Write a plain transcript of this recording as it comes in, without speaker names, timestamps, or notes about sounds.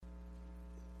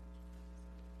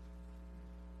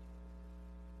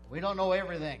We don't know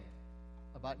everything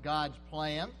about God's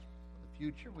plans for the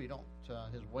future. We don't.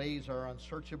 His ways are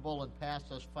unsearchable and past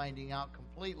us finding out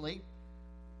completely.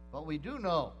 But we do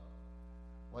know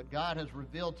what God has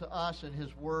revealed to us in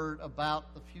His Word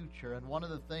about the future. And one of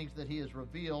the things that He has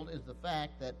revealed is the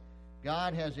fact that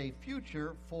God has a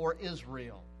future for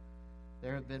Israel.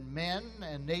 There have been men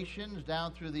and nations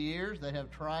down through the years that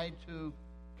have tried to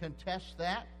contest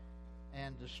that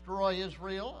and destroy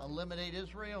Israel, eliminate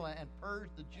Israel, and purge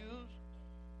the Jews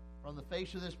from the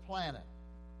face of this planet.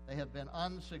 They have been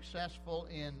unsuccessful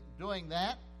in doing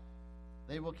that.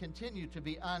 They will continue to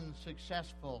be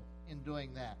unsuccessful in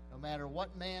doing that. No matter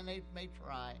what man they may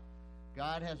try,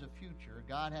 God has a future.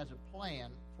 God has a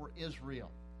plan for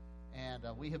Israel. And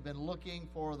we have been looking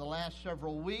for the last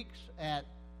several weeks at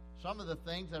some of the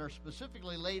things that are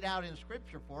specifically laid out in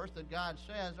Scripture for us that God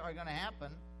says are going to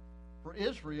happen for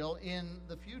Israel in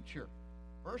the future.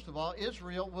 First of all,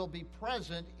 Israel will be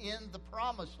present in the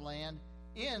Promised Land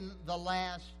in the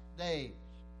last days.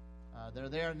 They're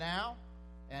there now,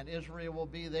 and Israel will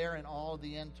be there in all of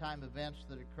the end-time events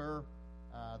that occur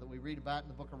that we read about in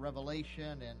the book of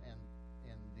Revelation and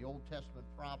in the Old Testament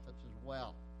prophets as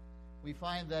well. We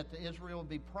find that Israel will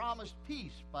be promised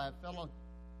peace by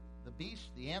the beast,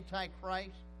 the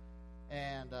Antichrist,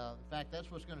 and in fact,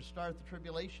 that's what's going to start the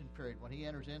tribulation period when he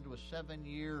enters into a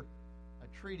 7-year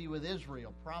treaty with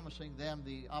Israel, promising them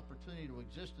the opportunity to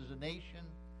exist as a nation,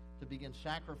 to begin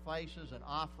sacrifices and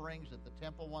offerings at the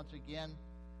temple once again,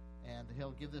 and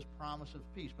he'll give this promise of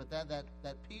peace. But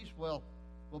that peace will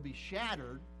be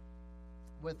shattered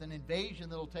with an invasion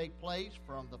that will take place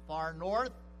from the far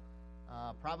north,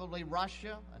 probably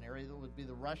Russia, an area that would be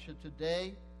the Russia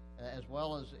today, as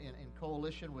well as in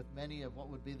coalition with many of what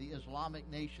would be the Islamic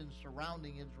nations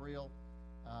surrounding Israel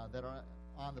that are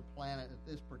on the planet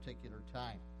at this particular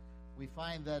time. We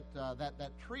find that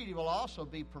that treaty will also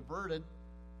be perverted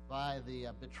by the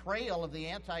betrayal of the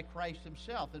Antichrist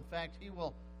himself. In fact, he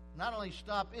will not only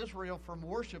stop Israel from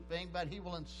worshiping, but he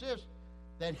will insist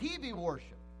that he be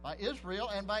worshipped by Israel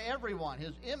and by everyone.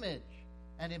 His image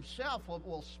and himself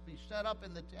will be set up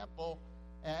in the temple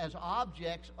as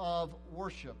objects of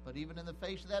worship. But even in the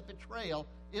face of that betrayal,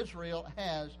 Israel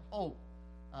has hope.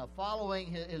 Following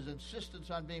his insistence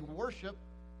on being worshipped,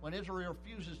 when Israel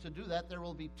refuses to do that, there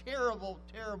will be terrible,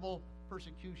 terrible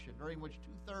persecution, during which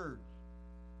 2/3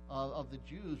 of the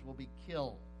Jews will be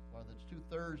killed. Whether it's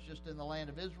 2/3 just in the land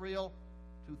of Israel,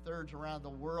 2/3 around the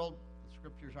world, the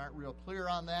Scriptures aren't real clear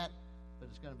on that, but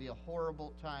it's going to be a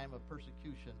horrible time of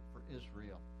persecution for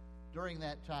Israel. During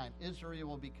that time, Israel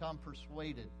will become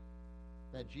persuaded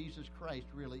that Jesus Christ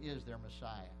really is their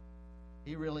Messiah.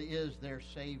 He really is their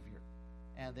Savior.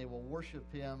 And they will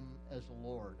worship Him as the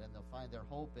Lord, and they'll find their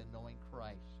hope in knowing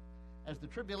Christ. As the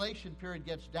tribulation period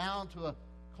gets down to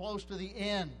close to the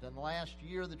end, in the last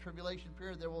year of the tribulation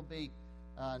period, there will be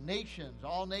nations,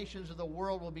 all nations of the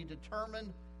world will be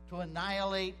determined to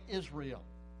annihilate Israel.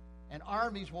 And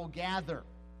armies will gather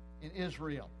in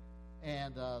Israel.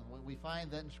 And we find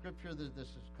that in Scripture that this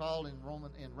is called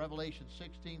in Revelation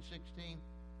 16:16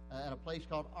 at a place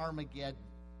called Armageddon.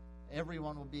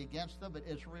 Everyone will be against them, but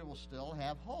Israel will still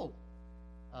have hope.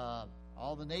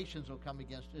 All the nations will come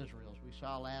against Israel. As we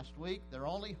saw last week, their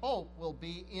only hope will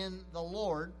be in the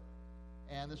Lord.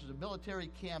 And this is a military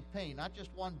campaign, not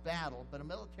just one battle, but a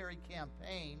military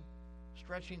campaign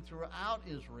stretching throughout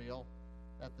Israel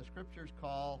that the Scriptures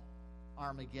call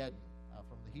Armageddon,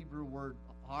 from the Hebrew word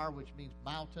Har, which means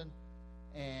mountain,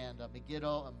 and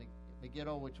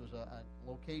Megiddo, which was a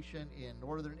location in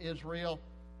northern Israel,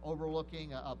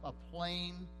 overlooking a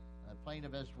plain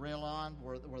of Esdraelon,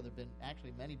 where there have been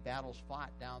actually many battles fought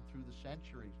down through the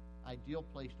centuries. Ideal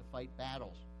place to fight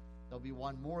battles. There'll be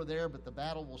one more there, but the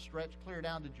battle will stretch clear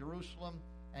down to Jerusalem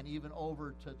and even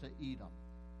over to Edom.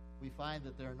 We find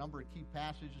that there are a number of key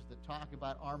passages that talk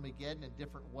about Armageddon in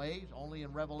different ways. Only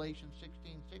in Revelation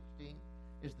 16:16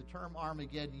 is the term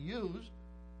Armageddon used,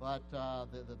 but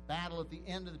the battle at the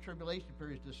end of the tribulation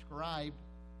period is described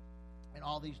in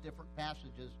all these different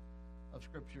passages of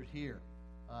Scripture here.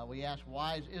 We ask,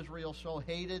 why is Israel so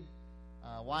hated?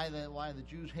 Why the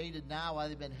Jews hated now? Why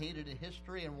they've been hated in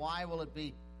history? And why will it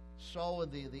be so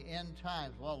in the end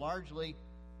times? Well, largely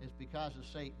it's because of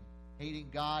Satan. Hating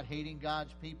God, hating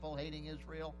God's people, hating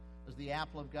Israel as the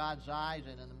apple of God's eyes.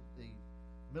 And in the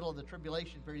middle of the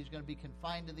tribulation period, he's going to be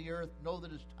confined to the earth. Know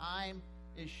that his time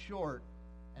is short,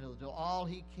 and he'll do all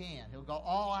he can. He'll go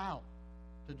all out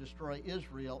to destroy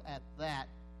Israel at that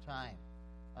time.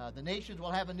 The nations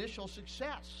will have initial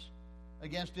success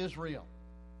against Israel,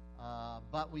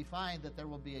 but we find that there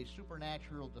will be a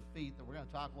supernatural defeat that we're going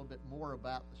to talk a little bit more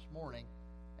about this morning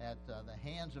at the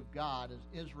hands of God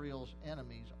as Israel's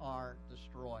enemies are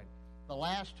destroyed. The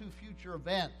last two future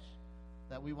events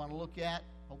that we want to look at,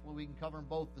 hopefully we can cover them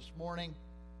both this morning,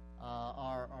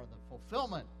 are the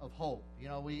fulfillment of hope. You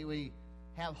know, we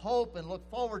have hope and look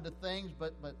forward to things,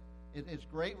 but it's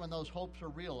great when those hopes are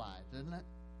realized, isn't it?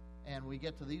 And we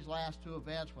get to these last two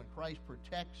events when Christ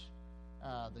protects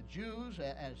the Jews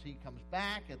as he comes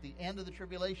back at the end of the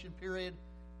tribulation period,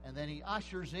 and then he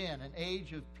ushers in an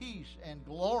age of peace and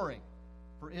glory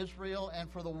for Israel and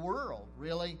for the world,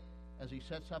 really, as he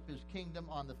sets up his kingdom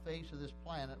on the face of this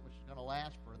planet, which is going to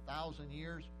last for 1,000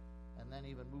 years and then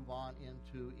even move on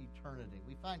into eternity.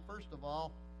 We find, first of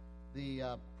all,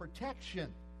 the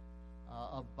protection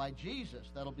by Jesus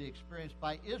that'll be experienced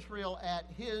by Israel at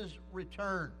his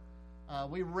return.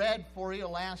 We read for you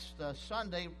last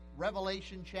Sunday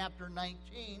Revelation chapter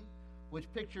 19, which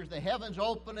pictures the heavens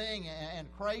opening and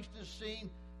Christ is seen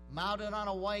mounted on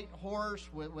a white horse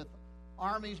with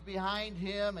armies behind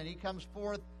him, and he comes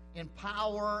forth in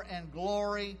power and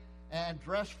glory and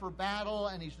dressed for battle,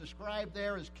 and he's described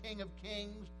there as King of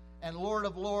Kings and Lord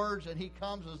of Lords, and he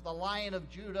comes as the Lion of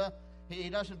Judah. He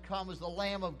doesn't come as the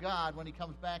Lamb of God when he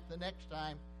comes back the next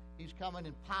time. He's coming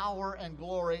in power and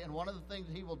glory, and one of the things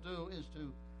he will do is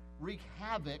to wreak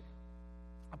havoc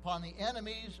upon the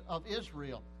enemies of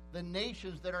Israel, the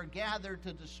nations that are gathered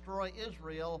to destroy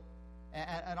Israel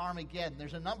at Armageddon.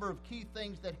 There's a number of key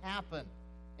things that happen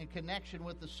in connection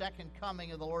with the second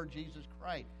coming of the Lord Jesus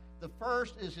Christ. The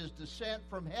first is his descent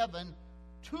from heaven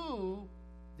to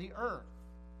the earth.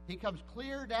 He comes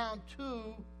clear down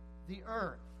to the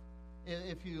earth.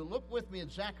 If you look with me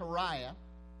at Zechariah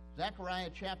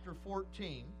chapter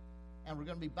 14, and we're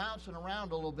going to be bouncing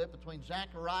around a little bit between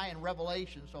Zechariah and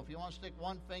Revelation, so if you want to stick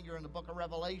one finger in the book of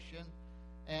Revelation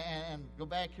and go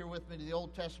back here with me to the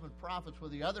Old Testament prophets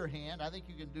with the other hand, I think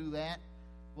you can do that.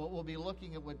 We'll be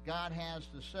looking at what God has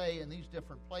to say in these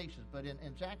different places. But in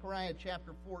Zechariah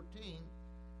chapter 14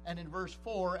 and in verse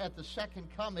 4, at the second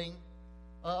coming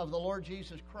of the Lord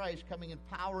Jesus Christ, coming in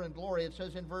power and glory, it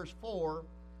says in verse 4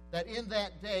 that in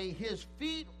that day his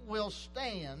feet will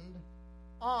stand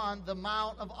on the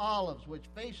Mount of Olives, which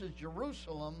faces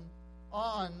Jerusalem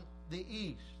on the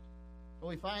east. So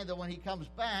we find that when he comes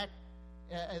back,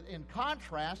 in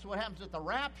contrast to what happens at the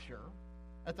rapture,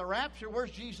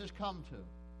 where's Jesus come to?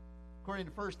 According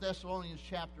to 1 Thessalonians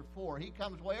chapter 4, he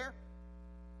comes where?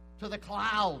 To the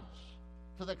clouds.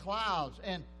 To the clouds.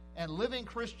 And living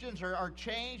Christians are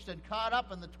changed and caught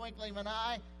up in the twinkling of an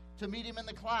eye to meet him in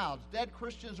the clouds. Dead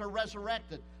Christians are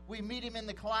resurrected. We meet him in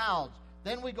the clouds.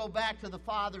 Then we go back to the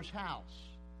Father's house.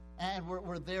 And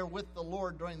we're there with the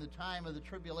Lord during the time of the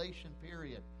tribulation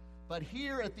period. But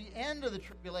here at the end of the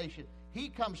tribulation, he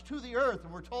comes to the earth,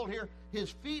 and we're told here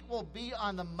his feet will be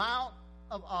on the Mount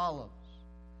of Olives.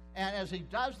 And as he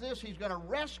does this, he's going to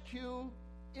rescue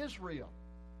Israel.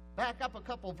 Back up a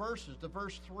couple verses to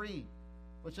verse 3,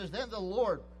 which says, then the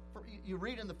Lord, you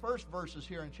read in the first verses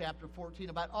here in chapter 14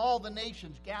 about all the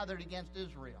nations gathered against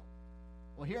Israel.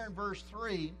 Well, here in verse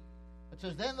 3, it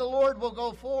says, then the Lord will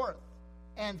go forth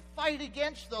and fight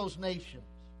against those nations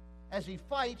as he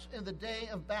fights in the day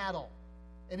of battle.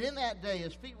 And in that day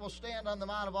his feet will stand on the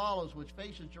Mount of Olives, which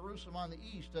faces Jerusalem on the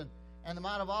east, and the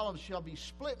Mount of Olives shall be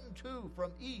split in two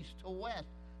from east to west,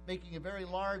 making a very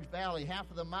large valley. Half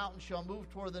of the mountain shall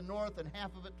move toward the north, and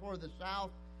half of it toward the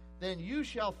south. Then you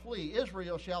shall flee,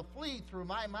 Israel shall flee through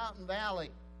my mountain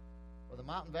valley. For the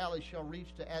mountain valley shall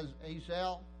reach to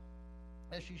Azel,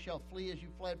 as she shall flee as you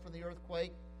fled from the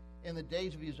earthquake in the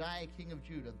days of Uzziah king of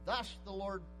Judah. Thus the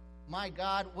Lord my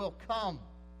God will come,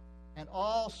 and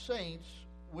all saints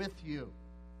with you.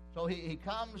 So he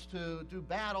comes to do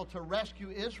battle to rescue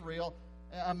Israel.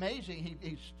 Amazing.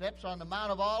 He steps on the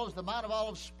Mount of Olives. The Mount of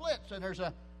Olives splits, and there's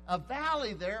a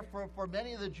valley there for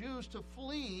many of the Jews to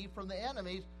flee from the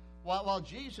enemies while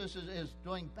Jesus is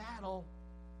doing battle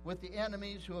with the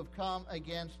enemies who have come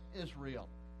against Israel.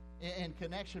 In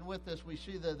connection with this, we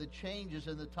see the changes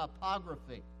in the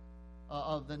topography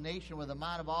of the nation with the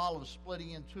Mount of Olives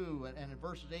splitting in two. And in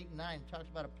verses 8 and 9, it talks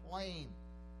about a plain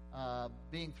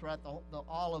being throughout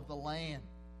all of the land.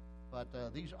 But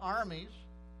these armies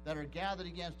that are gathered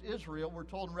against Israel, we're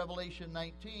told in Revelation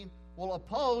 19, will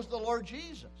oppose the Lord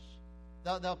Jesus.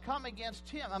 They'll come against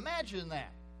him. Imagine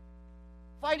that.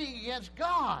 Fighting against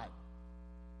God.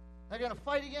 They're going to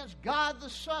fight against God the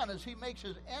Son as he makes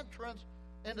his entrance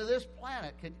into this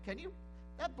planet. Can you?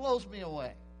 That blows me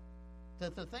away.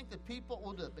 To think that people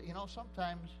will do it. But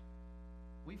sometimes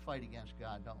we fight against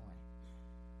God, don't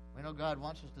we? We know God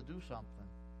wants us to do something,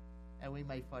 and we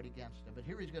may fight against him. But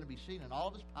here he's going to be seen in all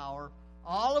of his power,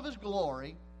 all of his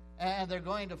glory, and they're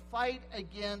going to fight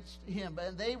against him,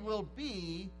 and they will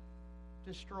be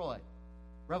destroyed.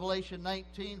 Revelation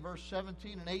 19, verse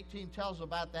 17 and 18 tells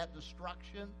about that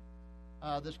destruction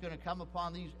that's going to come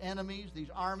upon these enemies, these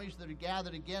armies that are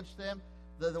gathered against them.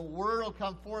 The word will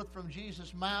come forth from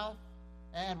Jesus' mouth,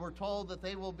 and we're told that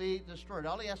they will be destroyed.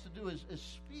 All he has to do is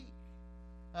speak.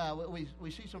 We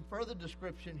see some further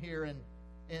description here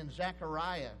in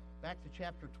Zechariah, back to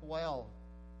chapter 12.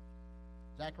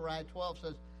 Zechariah 12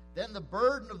 says, "Then the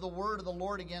burden of the word of the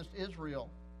Lord against Israel.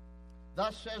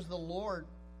 Thus says the Lord,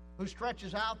 who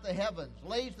stretches out the heavens,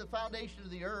 lays the foundation of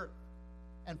the earth,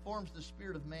 and forms the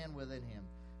spirit of man within him.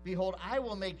 Behold, I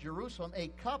will make Jerusalem a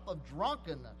cup of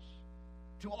drunkenness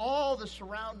to all the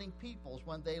surrounding peoples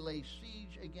when they lay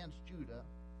siege against Judah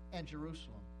and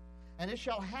Jerusalem. And it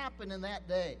shall happen in that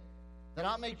day that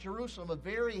I'll make Jerusalem a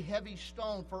very heavy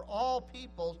stone for all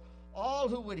peoples. All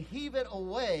who would heave it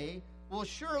away will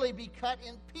surely be cut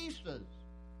in pieces,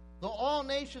 though all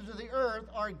nations of the earth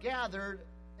are gathered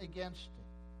against it."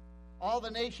 All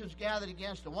the nations gathered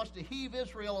against it wants to heave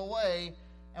Israel away,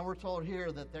 and we're told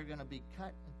here that they're going to be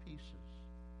cut in pieces.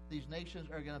 These nations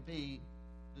are going to be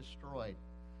destroyed.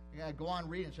 You got to go on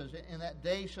reading. It says, "In that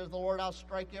day, says the Lord, I'll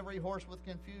strike every horse with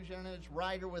confusion and its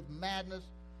rider with madness.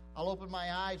 I'll open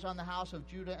my eyes on the house of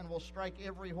Judah and will strike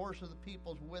every horse of the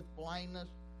peoples with blindness."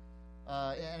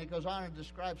 And it goes on and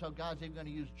describes how God's even going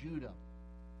to use Judah,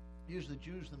 use the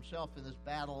Jews themselves in this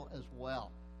battle as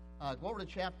well. Go over to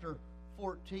chapter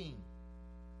 14.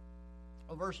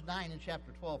 Verse 9 in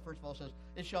chapter 12, first of all, says,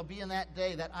 "It shall be in that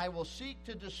day that I will seek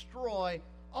to destroy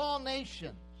all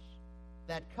nations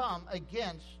that come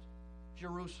against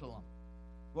Jerusalem."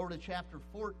 Go over to chapter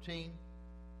 14,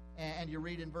 and you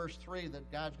read in verse 3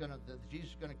 that Jesus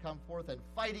is going to come forth and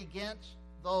fight against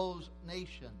those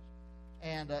nations.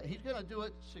 And he's going to do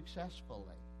it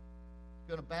successfully. He's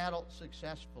going to battle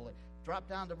successfully. Drop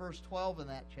down to verse 12 in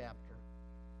that chapter.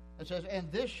 It says,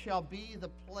 "And this shall be the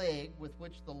plague with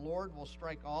which the Lord will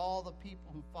strike all the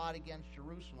people who fought against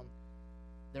Jerusalem.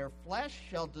 Their flesh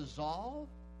shall dissolve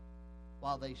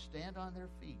while they stand on their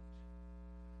feet.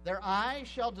 Their eyes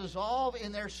shall dissolve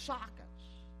in their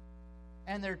sockets,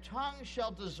 and their tongue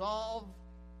shall dissolve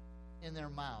in their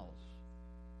mouths."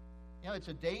 You know, it's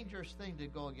a dangerous thing to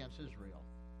go against Israel.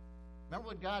 Remember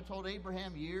what God told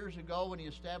Abraham years ago when he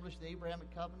established the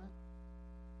Abrahamic covenant?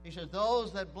 He says,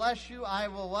 "Those that bless you, I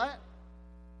will" what?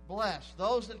 "Bless.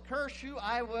 Those that curse you,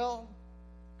 I will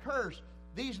curse."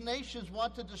 These nations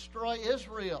want to destroy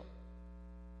Israel.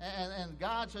 And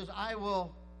God says, "I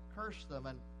will curse them."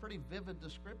 And pretty vivid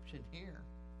description here.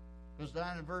 Goes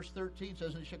down in verse 13,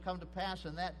 says, "And it shall come to pass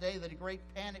in that day that a great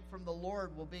panic from the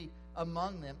Lord will be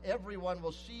among them. Everyone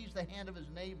will seize the hand of his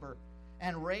neighbor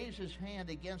and raise his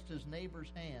hand against his neighbor's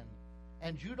hand.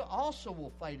 And Judah also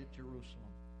will fight at Jerusalem.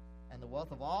 And the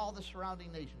wealth of all the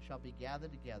surrounding nations shall be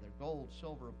gathered together, gold,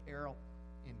 silver, apparel,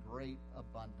 in great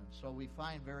abundance." So we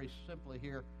find very simply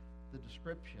here the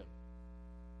description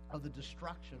of the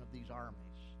destruction of these armies.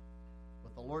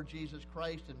 With the Lord Jesus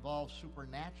Christ involved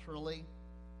supernaturally,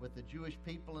 with the Jewish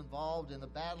people involved in the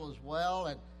battle as well,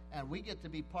 and we get to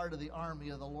be part of the army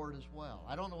of the Lord as well.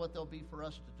 I don't know what there'll be for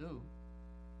us to do,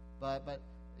 but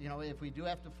you know, if we do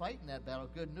have to fight in that battle,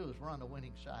 good news, we're on the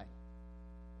winning side.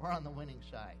 We're on the winning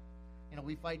side. You know,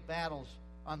 we fight battles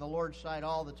on the Lord's side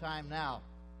all the time now,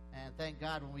 and thank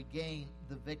God when we gain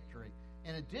the victory.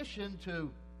 In addition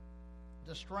to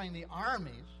destroying the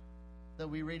armies that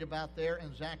we read about there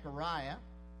in Zechariah,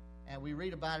 and we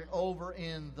read about it over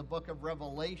in the book of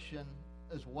Revelation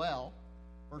as well.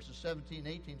 Verses 17 and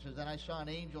 18 says, "Then I saw an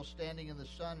angel standing in the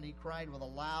sun, and he cried with a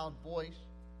loud voice,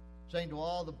 saying to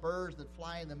all the birds that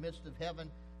fly in the midst of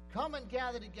heaven, Come and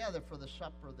gather together for the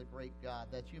supper of the great God,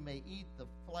 that you may eat the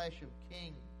flesh of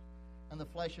kings, and the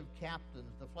flesh of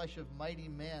captains, the flesh of mighty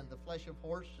men, the flesh of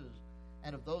horses,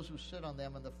 and of those who sit on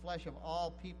them, and the flesh of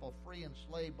all people, free and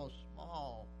slave, both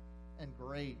small and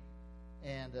great."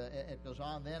 And it goes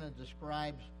on then and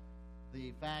describes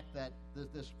the fact that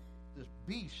this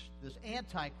beast, this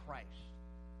Antichrist,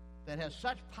 that has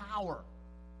such power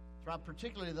throughout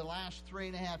particularly the last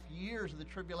 3.5 years of the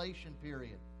tribulation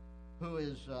period, who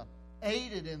is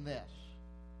aided in this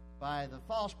by the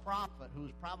false prophet who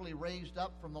was probably raised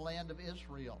up from the land of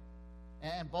Israel,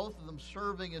 and both of them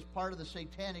serving as part of the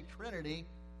satanic trinity,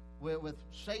 with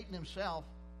Satan himself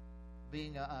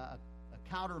being a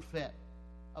counterfeit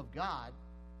of God.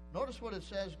 Notice what it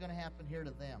says is going to happen here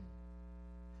to them.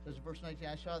 It says in verse 19,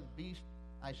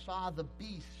 I saw the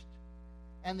beast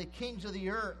and the kings of the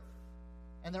earth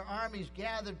and their armies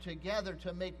gathered together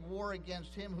to make war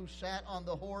against him who sat on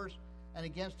the horse and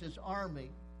against his army.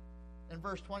 in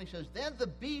verse 20 says, "Then the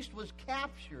beast was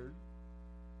captured,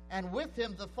 and with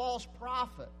him the false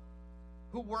prophet,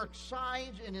 who worked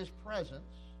signs in his presence,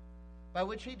 by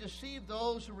which he deceived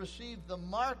those who received the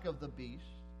mark of the beast,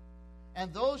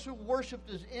 and those who worshipped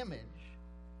his image.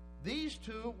 These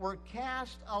two were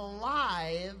cast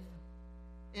alive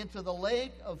into the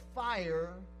lake of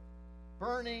fire,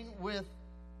 burning with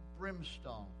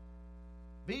brimstone."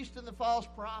 Beast and the false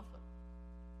prophet,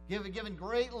 given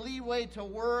great leeway to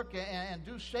work and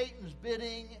do Satan's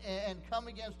bidding and come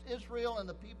against Israel and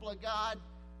the people of God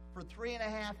for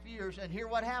 3.5 years. And hear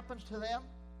what happens to them.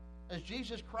 As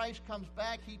Jesus Christ comes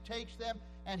back, he takes them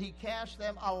and he casts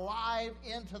them alive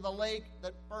into the lake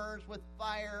that burns with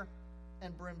fire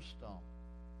and brimstone.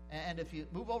 And if you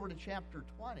move over to chapter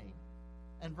 20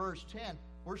 and verse 10,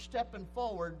 we're stepping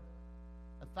forward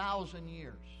 1,000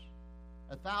 years.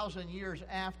 1,000 years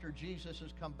after Jesus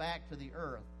has come back to the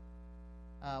earth.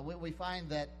 We find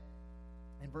that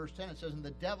in verse 10 it says, "And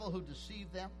the devil who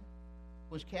deceived them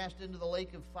was cast into the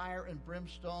lake of fire and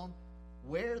brimstone,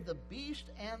 where the beast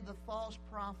and the false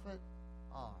prophet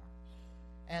are.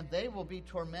 And they will be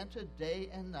tormented day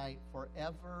and night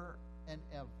forever and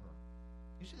ever."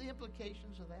 You see the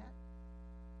implications of that?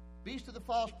 Beast of the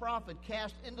false prophet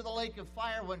cast into the lake of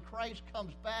fire when Christ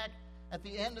comes back at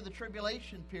the end of the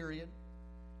tribulation period.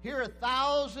 Here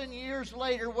 1,000 years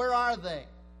later, where are they?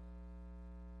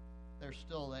 They're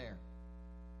still there.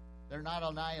 They're not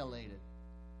annihilated.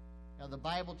 Now, the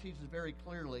Bible teaches very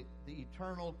clearly the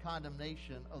eternal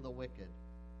condemnation of the wicked.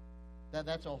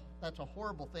 That's a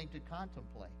horrible thing to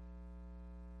contemplate.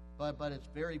 But it's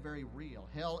very, very real.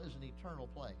 Hell is an eternal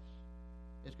place.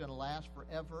 It's going to last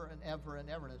forever and ever and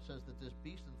ever. And it says that this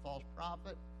beast and false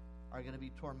prophet are going to be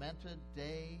tormented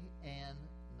day and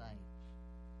night.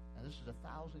 And this is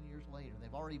 1,000 years later.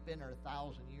 They've already been there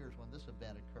 1,000 years when this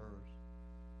event occurs.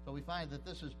 So we find that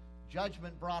this is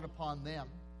judgment brought upon them.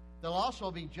 There'll also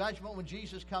be judgment when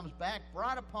Jesus comes back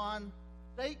brought upon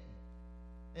Satan.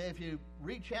 If you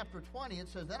read chapter 20, it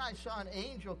says, "Then I saw an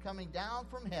angel coming down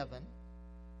from heaven,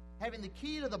 having the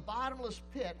key to the bottomless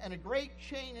pit and a great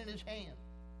chain in his hand.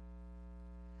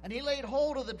 And he laid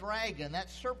hold of the dragon, that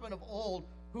serpent of old,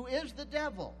 who is the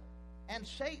devil and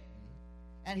Satan,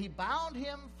 and he bound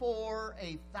him for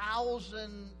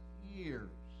 1,000 years.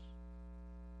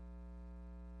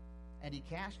 And he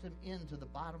cast him into the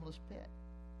bottomless pit,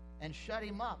 and shut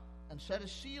him up, and set a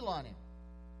seal on him,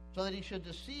 so that he should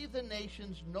deceive the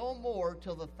nations no more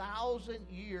till the 1,000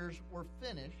 years were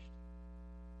finished.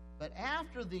 But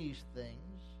after these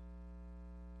things,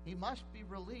 he must be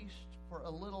released for a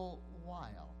little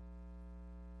while."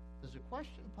 Does a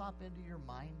question pop into your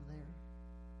mind there?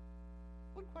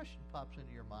 What question pops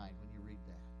into your mind when you read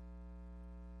that?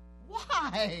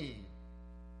 Why?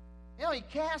 You know, he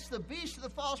cast the beast of the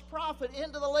false prophet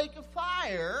into the lake of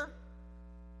fire.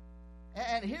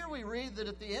 And here we read that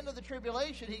at the end of the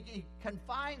tribulation, he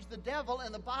confines the devil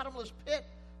in the bottomless pit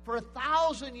for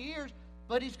 1,000 years,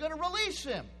 but he's going to release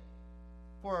him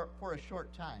for a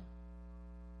short time.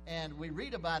 And we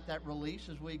read about that release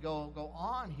as we go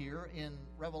on here in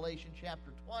Revelation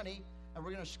chapter 20, and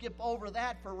we're going to skip over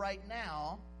that for right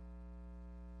now.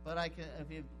 But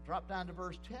if you drop down to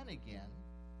verse 10 again,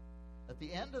 at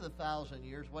the end of the 1,000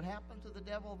 years, what happened to the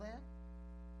devil then?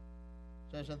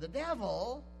 It says, "And the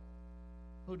devil,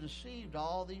 who deceived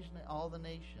all the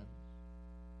nations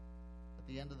at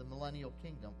the end of the millennial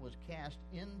kingdom, was cast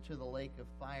into the lake of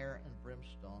fire and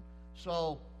brimstone."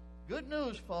 So, good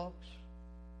news, folks.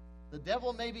 The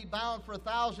devil may be bound for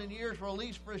 1,000 years,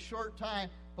 released for a short time,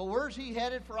 but where's he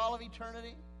headed for all of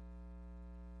eternity?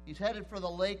 He's headed for the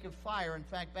lake of fire. In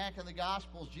fact, back in the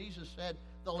Gospels, Jesus said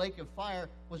the lake of fire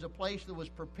was a place that was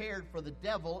prepared for the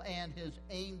devil and his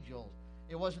angels.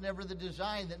 It wasn't ever the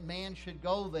design that man should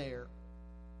go there.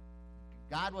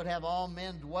 God would have all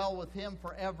men dwell with him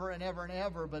forever and ever and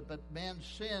ever, but man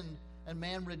sinned, and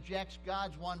man rejects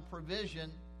God's one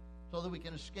provision so that we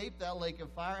can escape that lake of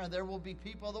fire, and there will be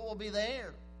people that will be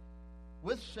there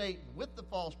with Satan, with the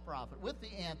false prophet, with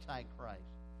the Antichrist.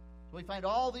 So we find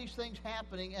all these things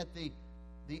happening at the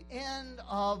end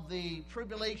of the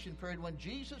tribulation period when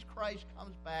Jesus Christ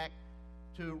comes back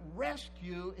to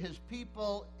rescue his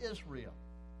people Israel.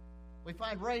 We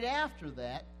find right after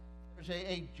that there's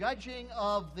a judging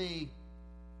of the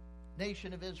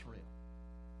nation of Israel,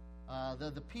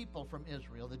 the people from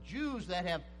Israel. The Jews that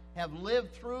have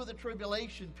lived through the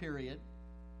tribulation period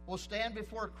will stand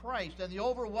before Christ, and the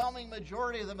overwhelming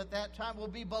majority of them at that time will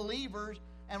be believers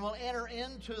and will enter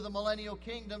into the millennial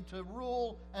kingdom to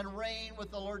rule and reign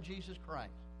with the Lord Jesus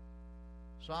Christ.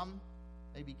 Some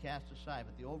may be cast aside,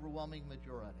 but the overwhelming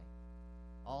majority,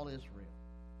 all Israel,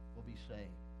 will be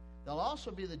saved. There'll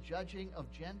also be the judging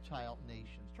of Gentile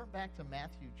nations. Turn back to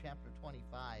Matthew chapter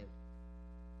 25.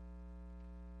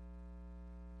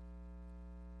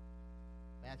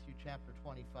 Matthew chapter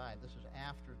 25. This is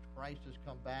after Christ has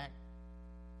come back,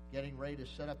 getting ready to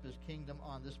set up his kingdom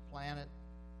on this planet.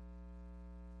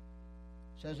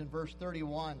 It says in verse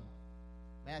 31,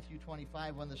 Matthew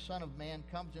 25, when the Son of Man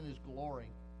comes in his glory,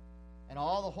 and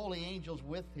all the holy angels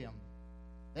with him,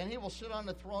 then he will sit on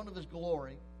the throne of his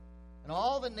glory, and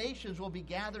all the nations will be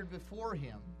gathered before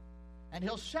him, and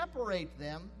he'll separate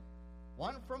them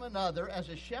one from another as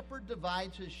a shepherd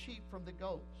divides his sheep from the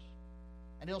goats.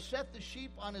 And he'll set the sheep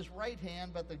on his right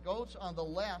hand, but the goats on the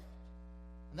left.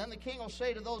 And then the king will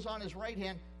say to those on his right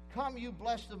hand, come, you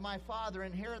blessed of my Father,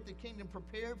 inherit the kingdom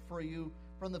prepared for you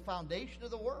from the foundation of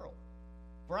the world.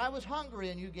 For I was hungry,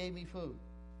 and you gave me food.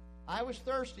 I was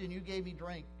thirsty, and you gave me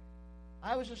drink.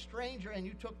 I was a stranger, and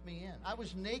you took me in. I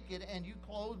was naked, and you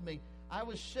clothed me. I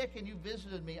was sick, and you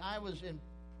visited me. I was in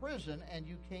prison, and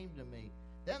you came to me.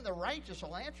 Then the righteous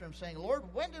will answer him, saying, Lord,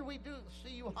 when did we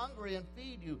see you hungry and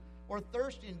feed you, or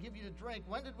thirsty and give you to drink?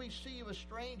 When did we see you a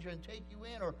stranger and take you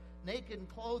in, or naked and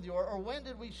clothe you? Or when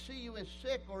did we see you as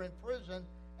sick or in prison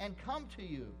and come to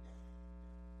you?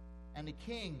 And the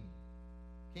King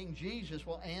Jesus,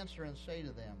 will answer and say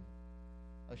to them,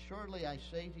 assuredly I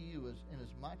say to you,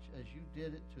 inasmuch as you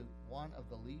did it to one of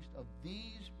the least of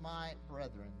these my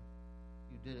brethren,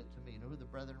 you did it to me. You know who the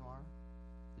brethren are?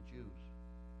 The Jews.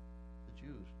 The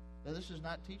Jews. Now, this is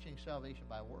not teaching salvation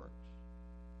by works.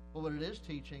 But what it is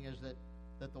teaching is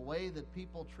that the way that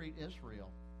people treat Israel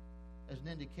is an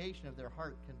indication of their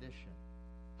heart condition.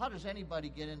 How does anybody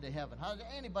get into heaven? How does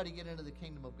anybody get into the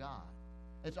kingdom of God?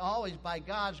 It's always by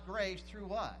God's grace through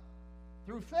what?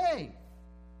 Through faith.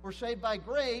 We're saved by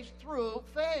grace through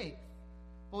faith.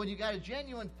 But when you got a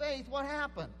genuine faith, what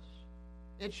happens?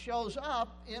 It shows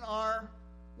up in our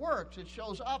works. It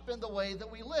shows up in the way that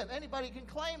we live. Anybody can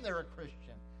claim they're a Christian.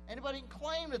 Anybody can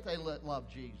claim that they love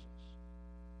Jesus.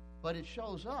 But it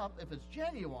shows up, if it's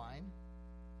genuine,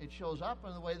 it shows up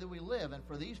in the way that we live. And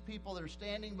for these people that are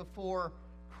standing before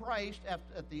Christ at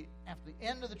the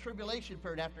end of the tribulation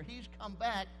period, after he's come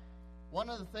back,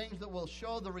 one of the things that will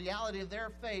show the reality of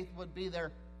their faith would be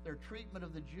their treatment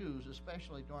of the Jews,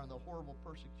 especially during the horrible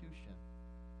persecution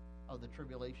of the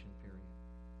tribulation period.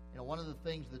 You know, one of the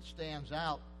things that stands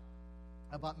out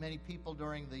about many people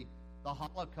during the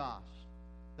Holocaust,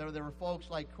 there were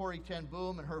folks like Corrie ten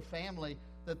Boom and her family,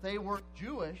 that they weren't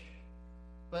Jewish,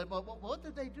 but what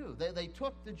did they do? They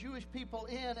took the Jewish people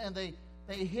in, and they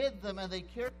hid them, and they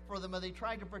cared for them, and they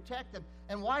tried to protect them.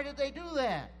 And why did they do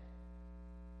that?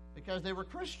 Because they were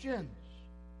Christians,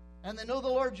 and they knew the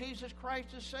Lord Jesus Christ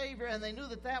as Savior, and they knew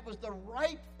that that was the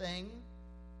right thing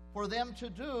for them to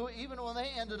do, even when they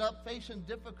ended up facing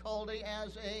difficulty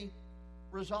as a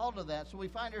result of that. So we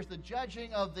find there's the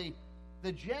judging of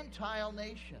the Gentile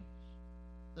nations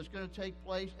that's going to take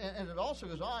place, and it also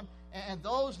goes on, and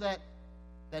those that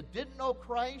didn't know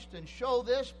Christ and show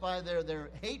this by their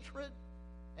hatred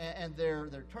and their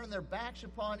turn their backs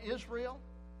upon Israel.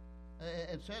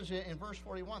 It says in verse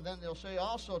 41, then they'll say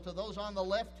also to those on the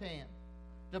left hand,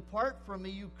 depart from me,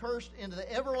 you cursed, into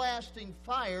the everlasting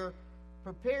fire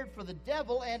prepared for the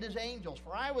devil and his angels.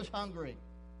 For I was hungry,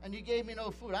 and you gave me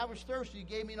no food. I was thirsty, you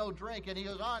gave me no drink. And he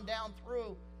goes on down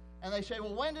through, and they say,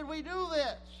 well, when did we do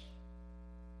this?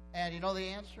 And you know the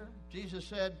answer? Jesus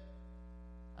said,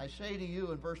 I say to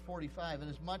you in verse 45,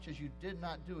 inasmuch as you did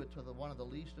not do it to one of the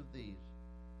least of these,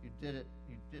 you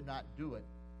did not do it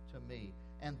to me.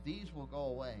 And these will go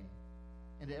away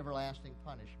into everlasting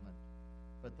punishment,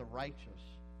 but the righteous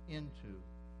into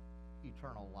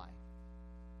eternal life.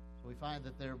 So we find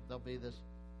that there'll be this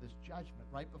judgment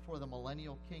right before the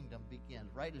millennial kingdom begins,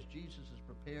 right as Jesus is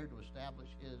prepared to establish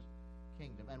his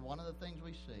kingdom. And one of the things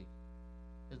we see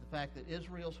is the fact that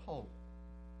Israel's hope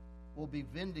will be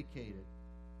vindicated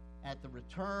at the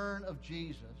return of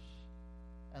Jesus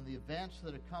and the events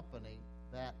that accompany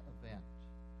that event.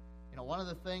 You know, one of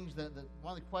the things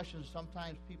one of the questions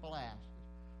sometimes people ask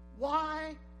is,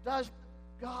 why does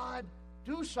God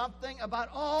do something about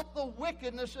all the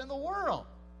wickedness in the world?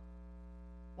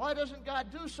 Why doesn't God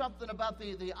do something about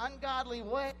the ungodly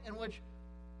way in which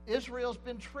Israel's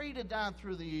been treated down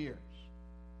through the years?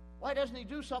 Why doesn't he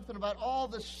do something about all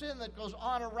the sin that goes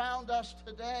on around us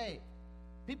today?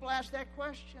 People ask that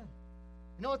question.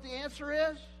 You know what the answer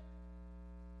is?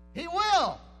 He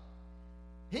will.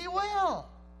 He will.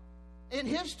 In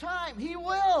his time, he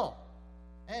will.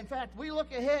 And in fact, we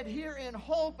look ahead here in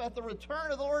hope at the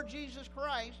return of the Lord Jesus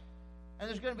Christ, and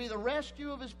there's going to be the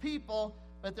rescue of his people,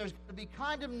 but there's going to be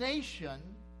condemnation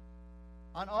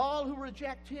on all who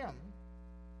reject him.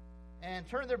 and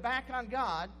turn their back on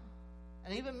God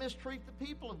and even mistreat the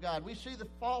people of God. We see the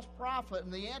false prophet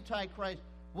and the Antichrist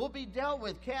will be dealt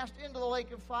with, cast into the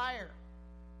lake of fire.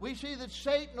 We see that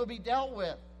Satan will be dealt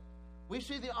with. We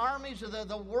see the armies of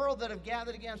the world that have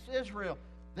gathered against Israel.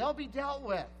 They'll be dealt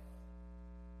with.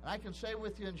 And I can say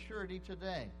with you in surety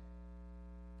today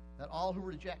that all who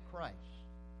reject Christ,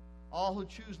 all who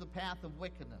choose the path of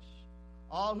wickedness,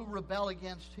 all who rebel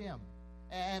against Him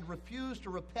and refuse to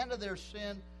repent of their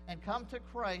sin and come to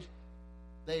Christ,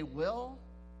 they will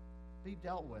be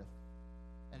dealt with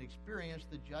and experience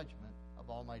the judgment of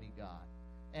Almighty God.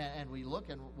 And we look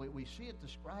and we see it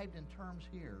described in terms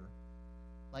here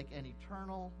like an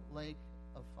eternal lake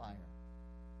of fire.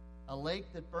 A lake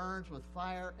that burns with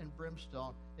fire and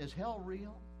brimstone. Is hell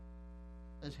real?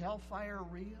 Is hellfire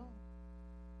real?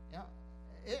 Yeah,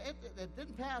 it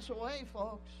didn't pass away,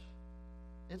 folks.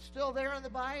 It's still there in the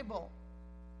Bible.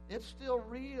 It's still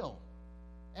real.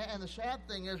 And the sad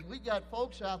thing is we got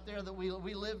folks out there that we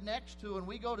live next to and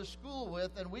we go to school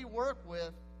with and we work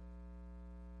with,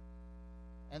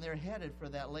 and they're headed for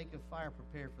that lake of fire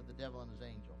prepared for the devil and his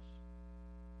angels.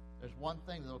 There's one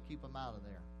thing that'll keep them out of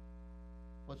there.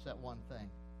 What's that one thing?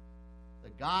 The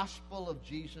gospel of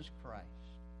Jesus Christ.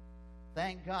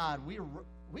 Thank God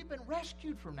we've been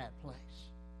rescued from that place.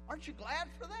 Aren't you glad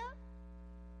for that?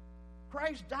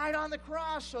 Christ died on the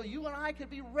cross so you and I could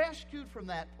be rescued from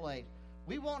that place.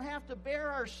 We won't have to bear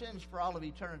our sins for all of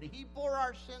eternity. He bore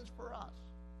our sins for us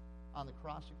on the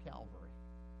cross of Calvary.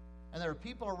 And there are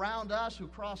people around us who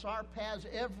cross our paths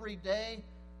every day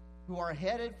who are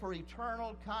headed for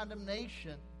eternal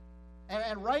condemnation.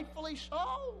 And rightfully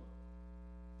so,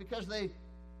 because they've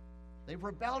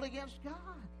rebelled against God,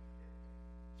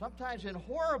 sometimes in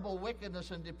horrible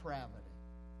wickedness and depravity.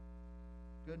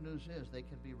 Good news is they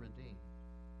can be redeemed.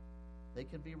 They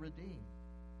can be redeemed.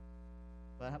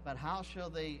 But how shall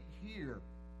they hear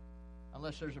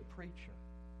unless there's a preacher?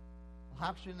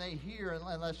 How can they hear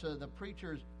unless the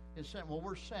preacher is sent? Well,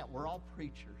 we're sent. We're all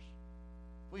preachers.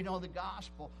 We know the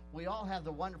gospel. We all have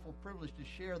the wonderful privilege to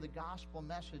share the gospel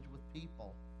message with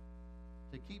people,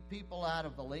 to keep people out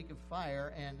of the lake of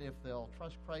fire, and if they'll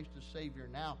trust Christ as Savior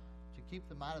now, to keep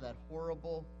them out of that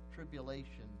horrible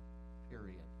tribulation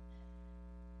period.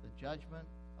 The judgment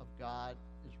of God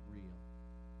is real.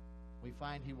 We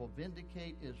find He will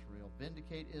vindicate Israel,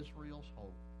 vindicate Israel's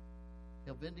hope.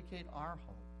 He'll vindicate our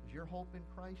hope. Is your hope in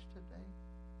Christ today?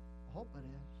 I hope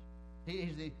it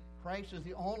is. Christ is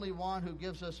the only one who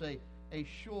gives us a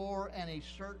sure and a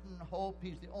certain hope.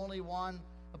 He's the only one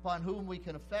upon whom we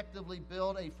can effectively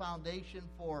build a foundation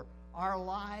for our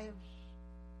lives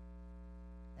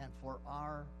and for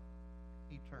our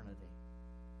eternity.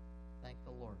 Thank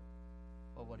the Lord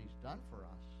for what He's done for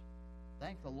us.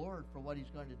 Thank the Lord for what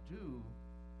He's going to do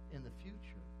in the future.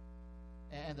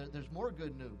 And there's more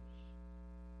good news,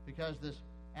 because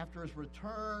after His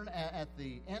return at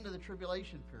the end of the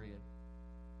tribulation period,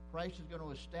 Christ is going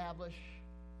to establish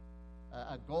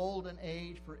a golden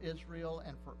age for Israel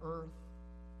and for earth,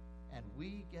 and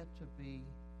we get to be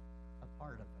a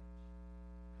part of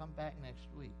it. Come back next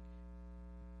week,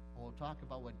 and we'll talk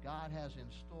about what God has in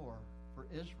store for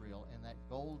Israel in that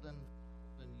golden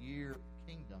year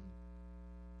kingdom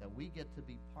that we get to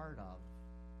be part of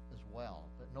as well.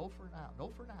 But know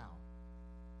for now,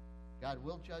 God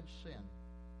will judge sin.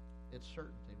 It's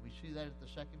certainty. We see that at the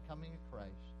second coming of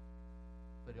Christ.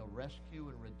 But He'll rescue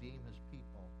and redeem His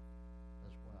people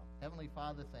as well. Heavenly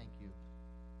Father, thank You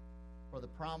for the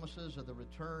promises of the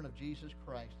return of Jesus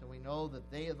Christ. And we know the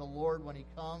day of the Lord when He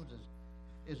comes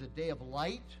is a day of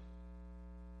light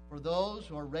for those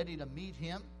who are ready to meet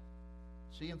Him,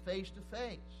 see Him face to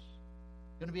face.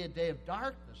 It's going to be a day of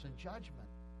darkness and judgment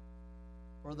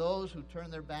for those who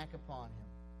turn their back upon Him,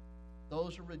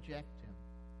 those who reject Him,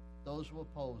 those who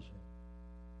oppose Him.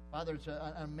 Father, it's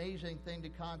an amazing thing to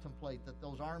contemplate that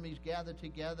those armies gathered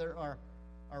together are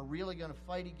really going to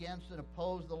fight against and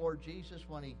oppose the Lord Jesus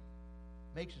when He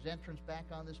makes His entrance back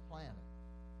on this planet.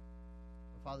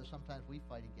 But Father, sometimes we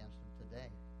fight against Him today.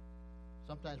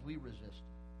 Sometimes we resist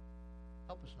Him.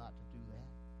 Help us not to do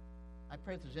that. I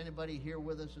pray if there's anybody here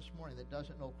with us this morning that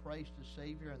doesn't know Christ as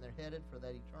Savior and they're headed for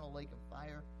that eternal lake of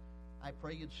fire, I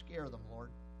pray You'd scare them, Lord.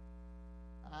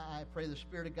 I pray the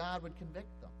Spirit of God would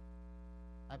convict them.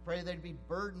 I pray they'd be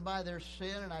burdened by their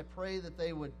sin, and I pray that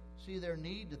they would see their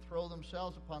need to throw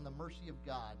themselves upon the mercy of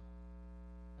God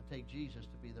and take Jesus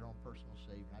to be their own personal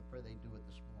Savior. I pray they do it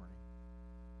this morning,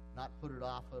 not put it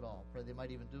off at all. Pray they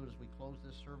might even do it as we close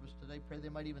this service today. Pray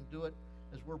they might even do it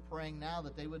as we're praying now,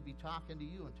 that they would be talking to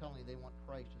You and telling You they want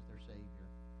Christ as their Savior.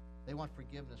 They want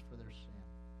forgiveness for their sin.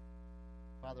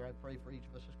 Father, I pray for each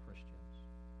of us as Christians.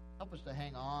 Help us to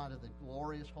hang on to the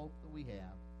glorious hope that we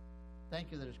have.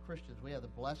 Thank you that as Christians we have the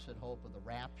blessed hope of the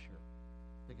rapture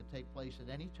that could take place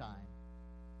at any time,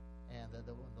 and that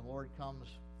when the Lord comes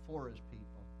for his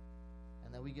people,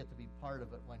 and that we get to be part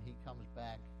of it when he comes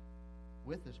back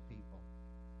with his people,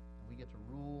 and we get to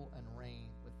rule and reign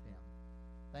with him.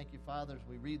 Thank you, Father, as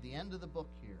we read the end of the book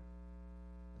here.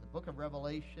 In the book of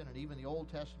Revelation and even the Old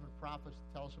Testament prophets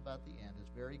that tell us about the end,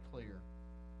 it's very clear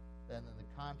that in the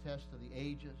contest of the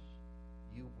ages,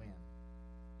 you win.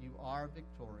 You are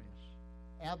victorious,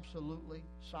 absolutely,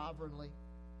 sovereignly,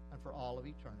 and for all of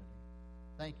eternity.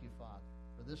 Thank you, Father,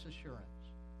 for this assurance.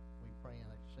 We pray in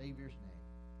the Savior's name.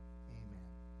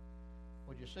 Amen.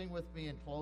 Would you sing with me in closing?